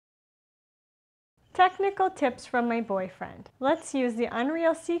Technical tips from my boyfriend. Let's use the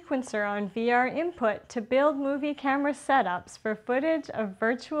Unreal Sequencer on VR Input to build movie camera setups for footage of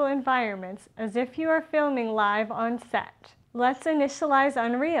virtual environments as if you are filming live on set. Let's initialize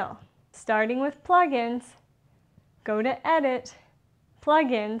Unreal. Starting with plugins, go to Edit,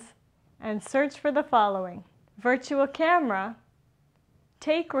 Plugins, and search for the following: Virtual Camera,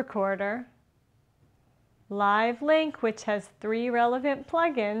 Take Recorder, Live Link, which has 3 relevant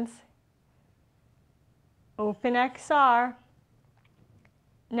plugins, OpenXR.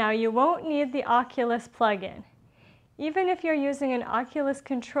 Now you won't need the Oculus plugin, even if you're using an Oculus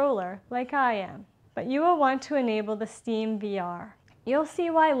controller like I am, but you will want to enable the Steam VR. You'll see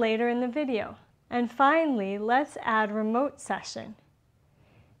why later in the video. And finally, let's add Remote Session.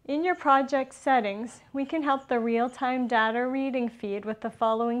 In your project settings, we can help the real-time data reading feed with the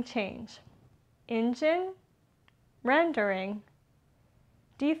following change: Engine, Rendering,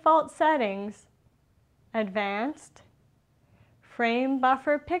 Default Settings, Advanced, Frame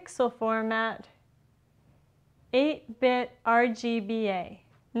Buffer Pixel Format, 8-bit RGBA.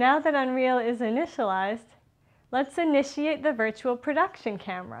 Now that Unreal is initialized, let's initiate the virtual production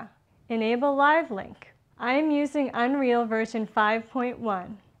camera. Enable Live Link. I am using Unreal version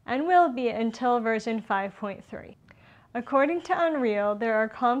 5.1 and will be until version 5.3. According to Unreal, there are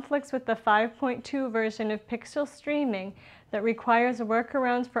conflicts with the 5.2 version of Pixel Streaming that requires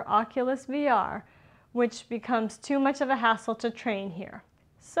workarounds for Oculus VR, which becomes too much of a hassle to train here.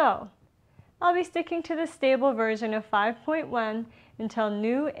 So, I'll be sticking to the stable version of 5.1 until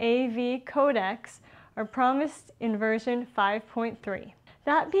new AV codecs are promised in version 5.3.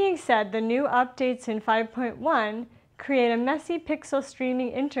 That being said, the new updates in 5.1 create a messy pixel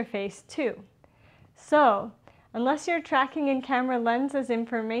streaming interface too. So, unless you're tracking in-camera lenses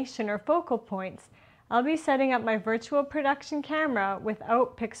information or focal points, I'll be setting up my virtual production camera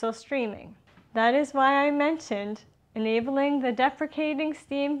without pixel streaming. That is why I mentioned enabling the deprecating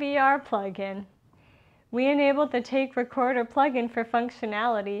Steam VR plugin. We enabled the Take Recorder plugin for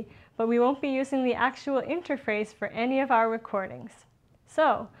functionality, but we won't be using the actual interface for any of our recordings.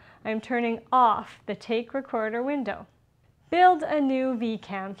 So, I'm turning off the Take Recorder window. Build a new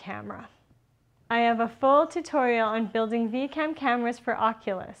Vcam camera. I have a full tutorial on building Vcam cameras for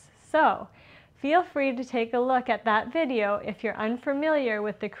Oculus, so feel free to take a look at that video if you're unfamiliar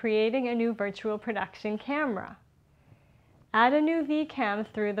with the creating a new virtual production camera. Add a new Vcam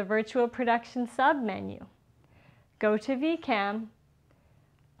through the Virtual Production submenu. Go to Vcam,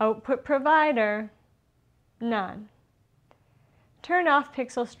 Output Provider, None. Turn off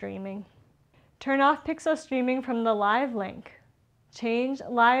pixel streaming. Turn off pixel streaming from the Live Link. Change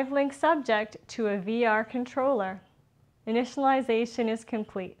Live Link subject to a VR controller. Initialization is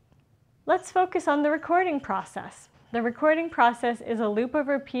complete. Let's focus on the recording process. The recording process is a loop of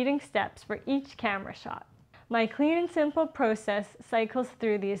repeating steps for each camera shot. My clean and simple process cycles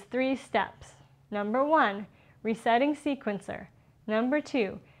through these 3 steps. Number 1, resetting sequencer. Number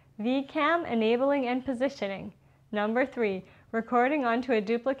 2, Vcam enabling and positioning. Number 3, recording onto a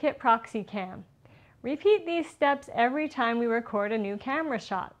duplicate proxy cam. Repeat these steps every time we record a new camera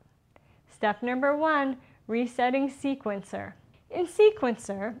shot. Step number 1, resetting sequencer. In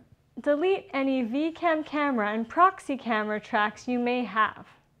sequencer, delete any Vcam camera and proxy camera tracks you may have.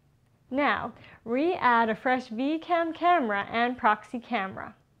 Now, re-add a fresh Vcam camera and proxy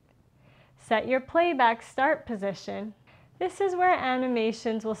camera. Set your playback start position. This is where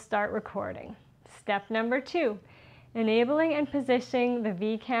animations will start recording. Step number 2, enabling and positioning the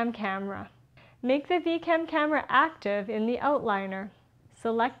Vcam camera. Make the Vcam camera active in the outliner.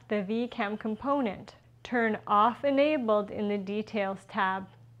 Select the Vcam component. Turn off enabled in the Details tab.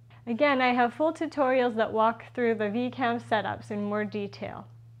 Again, I have full tutorials that walk through the Vcam setups in more detail.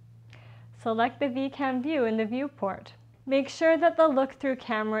 Select the Vcam view in the viewport. Make sure that the look-through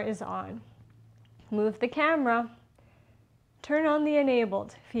camera is on. Move the camera. Turn on the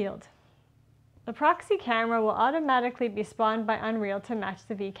Enabled field. The proxy camera will automatically be spawned by Unreal to match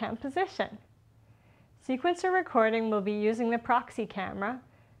the Vcam position. Sequencer recording will be using the proxy camera,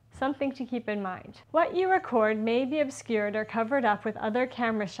 something to keep in mind. What you record may be obscured or covered up with other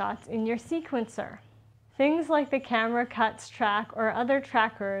camera shots in your sequencer. Things like the camera cuts track or other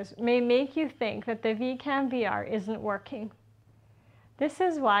trackers may make you think that the Vcam VR isn't working. This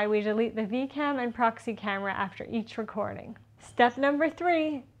is why we delete the Vcam and proxy camera after each recording. Step number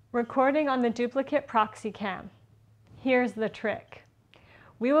 3, recording on the duplicate proxy cam. Here's the trick.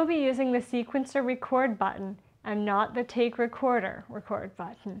 We will be using the sequencer record button and not the Take Recorder record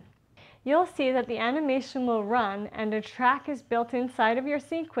button. You'll see that the animation will run and a track is built inside of your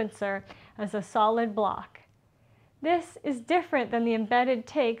sequencer as a solid block. This is different than the embedded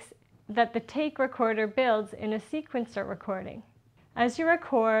takes that the take recorder builds in a sequencer recording. As you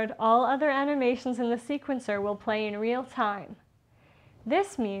record, all other animations in the sequencer will play in real time.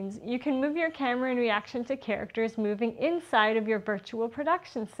 This means you can move your camera in reaction to characters moving inside of your virtual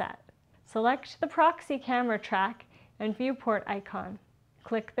production set. Select the Proxy camera track and viewport icon.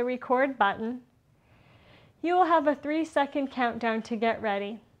 Click the Record button. You will have a 3-second countdown to get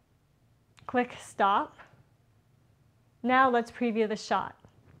ready. Click Stop. Now let's preview the shot.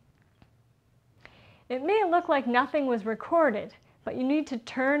 It may look like nothing was recorded, but you need to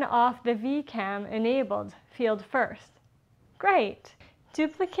turn off the Vcam enabled field first. Great!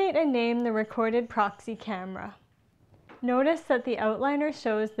 Duplicate and name the recorded Proxy camera. Notice that the outliner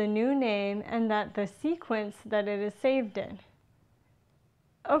shows the new name and that the sequence that it is saved in.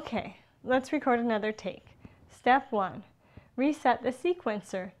 Okay, let's record another take. Step 1. Reset the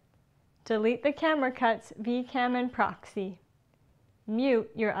sequencer. Delete the camera cuts, Vcam and Proxy. Mute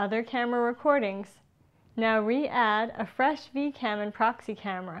your other camera recordings. Now re-add a fresh Vcam and Proxy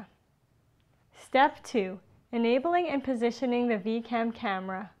camera. Step 2. Enabling and positioning the Vcam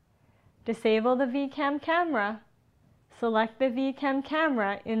camera. Disable the Vcam camera. Select the Vcam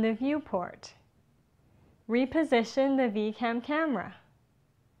camera in the viewport. Reposition the Vcam camera.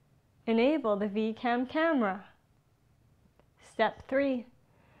 Enable the Vcam camera. Step 3.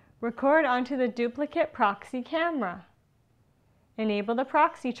 Record onto the duplicate Proxy camera. Enable the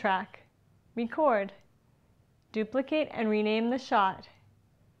Proxy track. Record. Duplicate and rename the shot.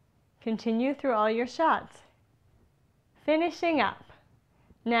 Continue through all your shots. Finishing up.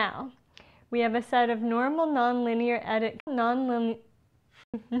 Now, we have a set of normal nonlinear edit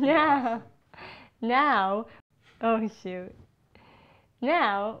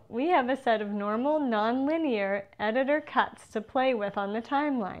Now, we have a set of normal nonlinear editor cuts to play with on the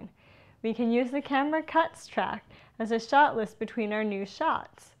timeline. We can use the camera cuts track as a shot list between our new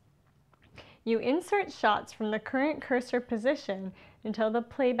shots. You insert shots from the current cursor position until the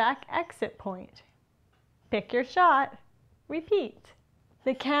playback exit point. Pick your shot. Repeat.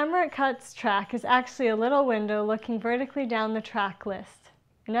 The camera cuts track is actually a little window looking vertically down the track list.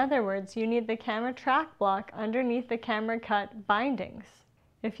 In other words, you need the camera track block underneath the camera cut bindings.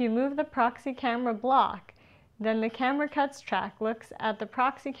 If you move the Proxy camera block, then the camera cuts track looks at the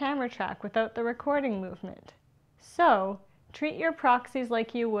Proxy camera track without the recording movement. So, treat your proxies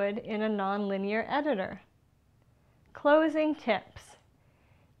like you would in a nonlinear editor. Closing tips.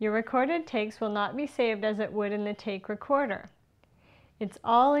 Your recorded takes will not be saved as it would in the take recorder. It's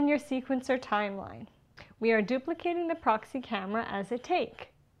all in your sequencer timeline. We are duplicating the Proxy camera as a take.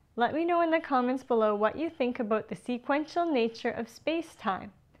 Let me know in the comments below what you think about the sequential nature of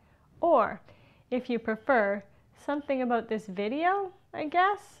space-time. Or, if you prefer, something about this video, I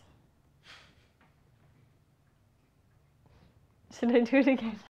guess? Should I do it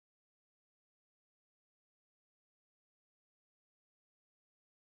again?